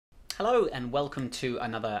Hello and welcome to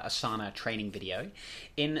another Asana training video.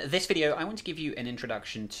 In this video, I want to give you an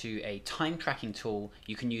introduction to a time tracking tool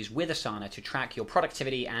you can use with Asana to track your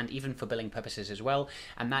productivity and even for billing purposes as well,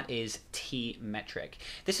 and that is TMetric.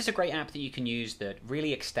 This is a great app that you can use that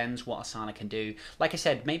really extends what Asana can do. Like I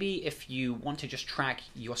said, maybe if you want to just track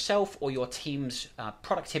yourself or your team's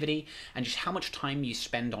productivity and just how much time you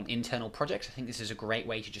spend on internal projects, I think this is a great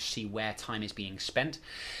way to just see where time is being spent.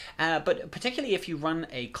 But particularly if you run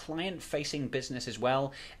a client-facing business as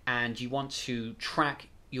well, and you want to track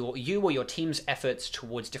you or your team's efforts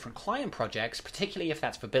towards different client projects, particularly if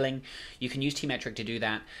that's for billing, you can use TMetric to do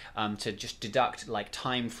that, to just deduct like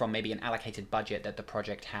time from maybe an allocated budget that the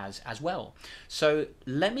project has as well. So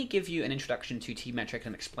let me give you an introduction to TMetric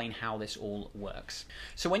and explain how this all works.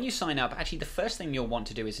 So when you sign up, actually the first thing you'll want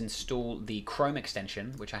to do is install the Chrome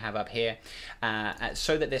extension, which I have up here,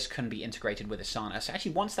 so that this can be integrated with Asana. So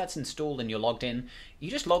actually once that's installed and you're logged in, you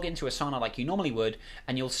just log into Asana like you normally would,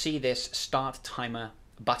 and you'll see this Start Timer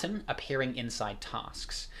button appearing inside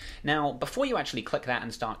tasks. Now, before you actually click that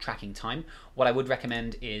and start tracking time, what I would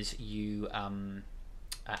recommend is you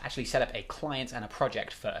actually set up a client and a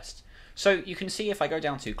project first. So you can see if I go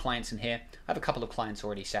down to clients in here, I have a couple of clients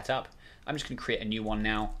already set up. I'm just going to create a new one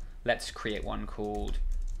now. Let's create one called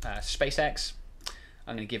SpaceX.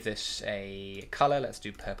 I'm going to give this a color. Let's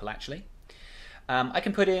do purple actually. I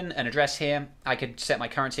can put in an address here, I could set my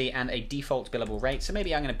currency and a default billable rate. So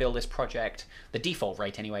maybe I'm going to bill this project, the default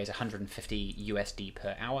rate anyway is 150 USD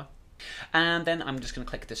per hour. And then I'm just going to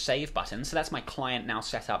click the save button. So that's my client now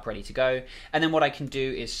set up, ready to go. And then what I can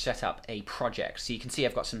do is set up a project. So you can see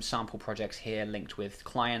I've got some sample projects here linked with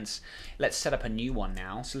clients. Let's set up a new one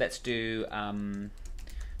now. So let's do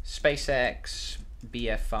SpaceX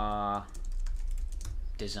BFR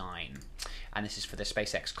design. And this is for the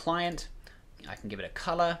SpaceX client. I can give it a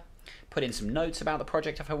color, put in some notes about the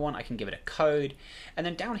project if I want, I can give it a code, and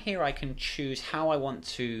then down here I can choose how I want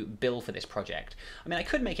to bill for this project. I mean, I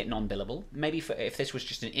could make it non-billable. Maybe if this was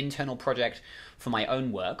just an internal project for my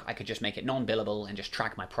own work, I could just make it non-billable and just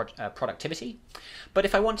track my productivity. But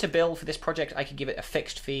if I want to bill for this project, I could give it a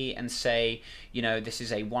fixed fee and say, you know, this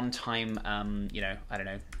is a one-time, I don't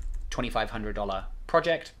know, $2,500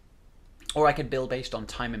 project. Or I could bill based on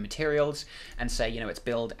time and materials and say, you know, it's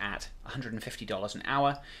billed at $150 an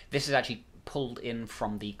hour. This is actually pulled in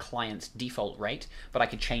from the client's default rate, but I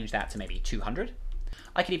could change that to maybe 200.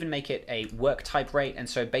 I could even make it a work type rate, and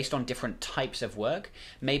so based on different types of work,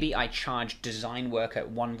 maybe I charge design work at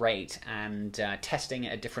one rate and testing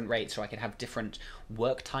at a different rate, so I could have different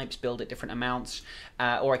work types billed at different amounts,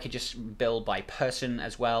 or I could just bill by person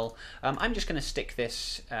as well. I'm just going to stick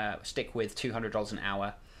with $200 an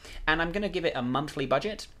hour. And I'm going to give it a monthly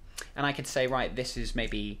budget, and I could say, right, this is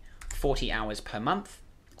maybe 40 hours per month,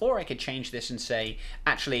 or I could change this and say,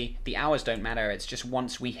 actually, the hours don't matter, it's just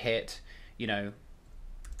once we hit, you know,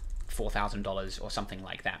 $4,000 or something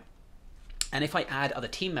like that. And if I add other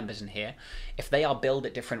team members in here, if they are billed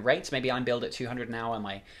at different rates, maybe I'm billed at $200 an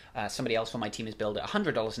hour, somebody else on my team is billed at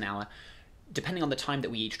 $100 an hour, depending on the time that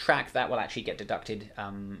we each track, that will actually get deducted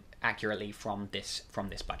accurately from this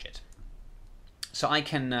budget. So I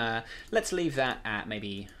can, let's leave that at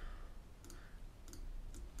maybe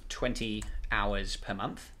 20 hours per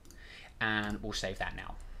month, and we'll save that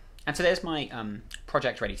now. And so there's my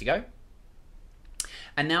project ready to go.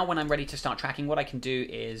 And now when I'm ready to start tracking, what I can do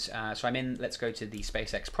is, so I'm in, let's go to the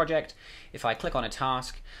SpaceX project. If I click on a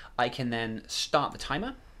task, I can then start the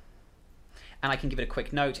timer, and I can give it a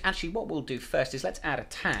quick note. Actually, what we'll do first is let's add a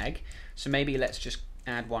tag. So maybe let's just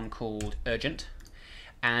add one called urgent.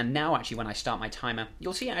 And now actually when I start my timer,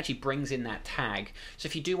 you'll see it actually brings in that tag. So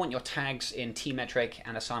if you do want your tags in TMetric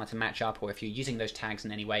and Asana to match up, or if you're using those tags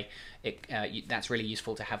in any way, that's really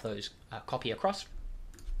useful to have those copy across.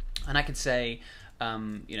 And I could say,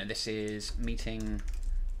 you know, this is meeting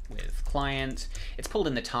with client. It's pulled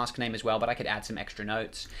in the task name as well, but I could add some extra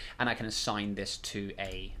notes, and I can assign this to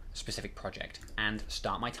a specific project and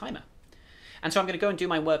start my timer. And so I'm going to go and do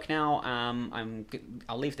my work now.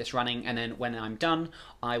 I'll leave this running, and then when I'm done,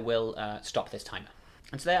 I will stop this timer.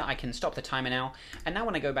 And so there, I can stop the timer now. And now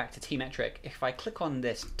when I go back to TMetric, if I click on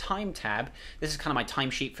this time tab, this is kind of my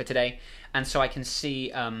timesheet for today. And so I can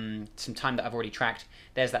see some time that I've already tracked.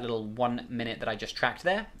 There's that little 1 minute that I just tracked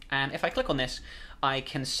there. And if I click on this, I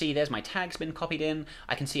can see there's my tags been copied in.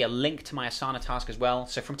 I can see a link to my Asana task as well.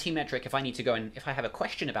 So from TMetric, if I need to go and if I have a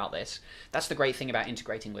question about this, that's the great thing about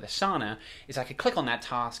integrating with Asana, is I could click on that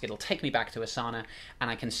task, it'll take me back to Asana,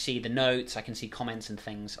 and I can see the notes, I can see comments and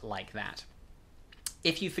things like that.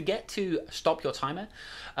 If you forget to stop your timer,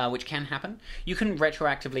 which can happen, you can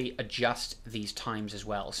retroactively adjust these times as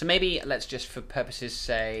well. So maybe let's just, for purposes,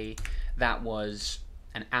 say that was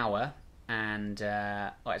an hour, and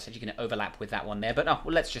well, I said you can overlap with that one there, but well,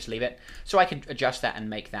 let's just leave it. So I could adjust that and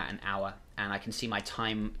make that an hour, and I can see my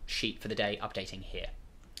time sheet for the day updating here.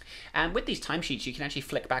 And with these timesheets, you can actually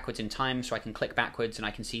flick backwards in time, so I can click backwards and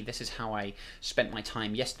I can see this is how I spent my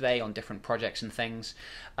time yesterday on different projects and things,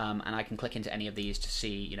 and I can click into any of these to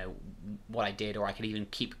see, you know, what I did, or I could even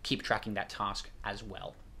keep tracking that task as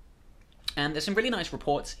well. And there's some really nice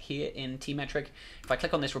reports here in TMetric. If I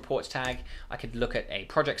click on this reports tag, I could look at a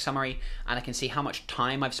project summary and I can see how much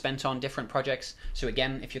time I've spent on different projects. So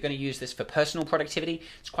again, if you're going to use this for personal productivity,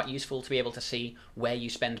 it's quite useful to be able to see where you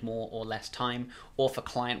spend more or less time, or for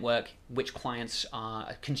client work, which clients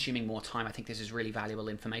are consuming more time. I think this is really valuable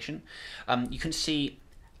information. You can see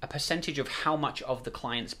a percentage of how much of the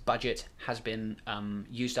client's budget has been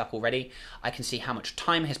used up already. I can see how much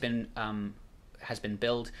time has been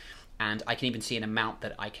billed. And I can even see an amount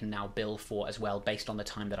that I can now bill for as well based on the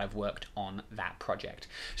time that I've worked on that project.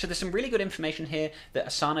 So there's some really good information here that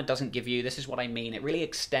Asana doesn't give you. This is what I mean. It really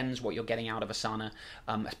extends what you're getting out of Asana,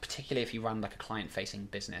 particularly if you run like a client-facing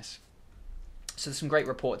business. So there's some great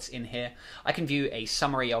reports in here. I can view a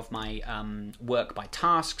summary of my work by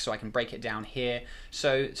task, so I can break it down here.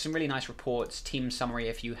 So some really nice reports, team summary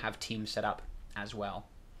if you have teams set up as well.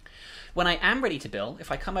 When I am ready to bill,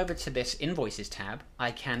 if I come over to this Invoices tab,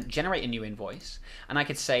 I can generate a new invoice, and I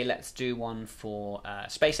could say, let's do one for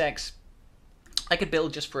SpaceX. I could bill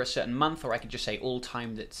just for a certain month, or I could just say all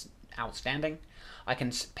time that's outstanding. I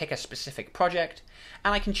can pick a specific project,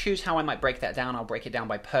 and I can choose how I might break that down. I'll break it down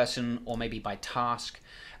by person, or maybe by task.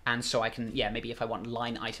 And so I can, yeah, maybe if I want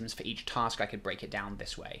line items for each task, I could break it down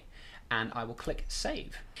this way. And I will click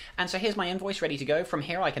Save. And so here's my invoice ready to go. From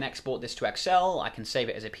here, I can export this to Excel, I can save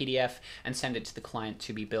it as a PDF, and send it to the client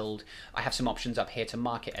to be billed. I have some options up here to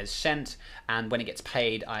mark it as sent, and when it gets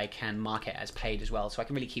paid, I can mark it as paid as well. So I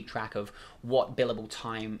can really keep track of what billable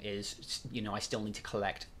time is, you know, I still need to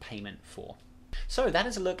collect payment for. So that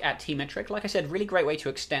is a look at TMetric. Like I said, really great way to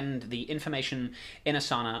extend the information in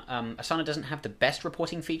Asana. Asana doesn't have the best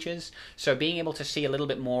reporting features, so being able to see a little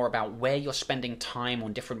bit more about where you're spending time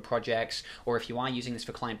on different projects, or if you are using this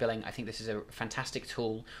for client billing, I think this is a fantastic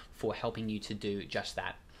tool for helping you to do just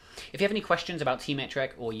that. If you have any questions about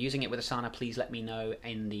TMetric or using it with Asana, please let me know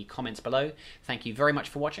in the comments below. Thank you very much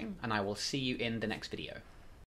for watching, and I will see you in the next video.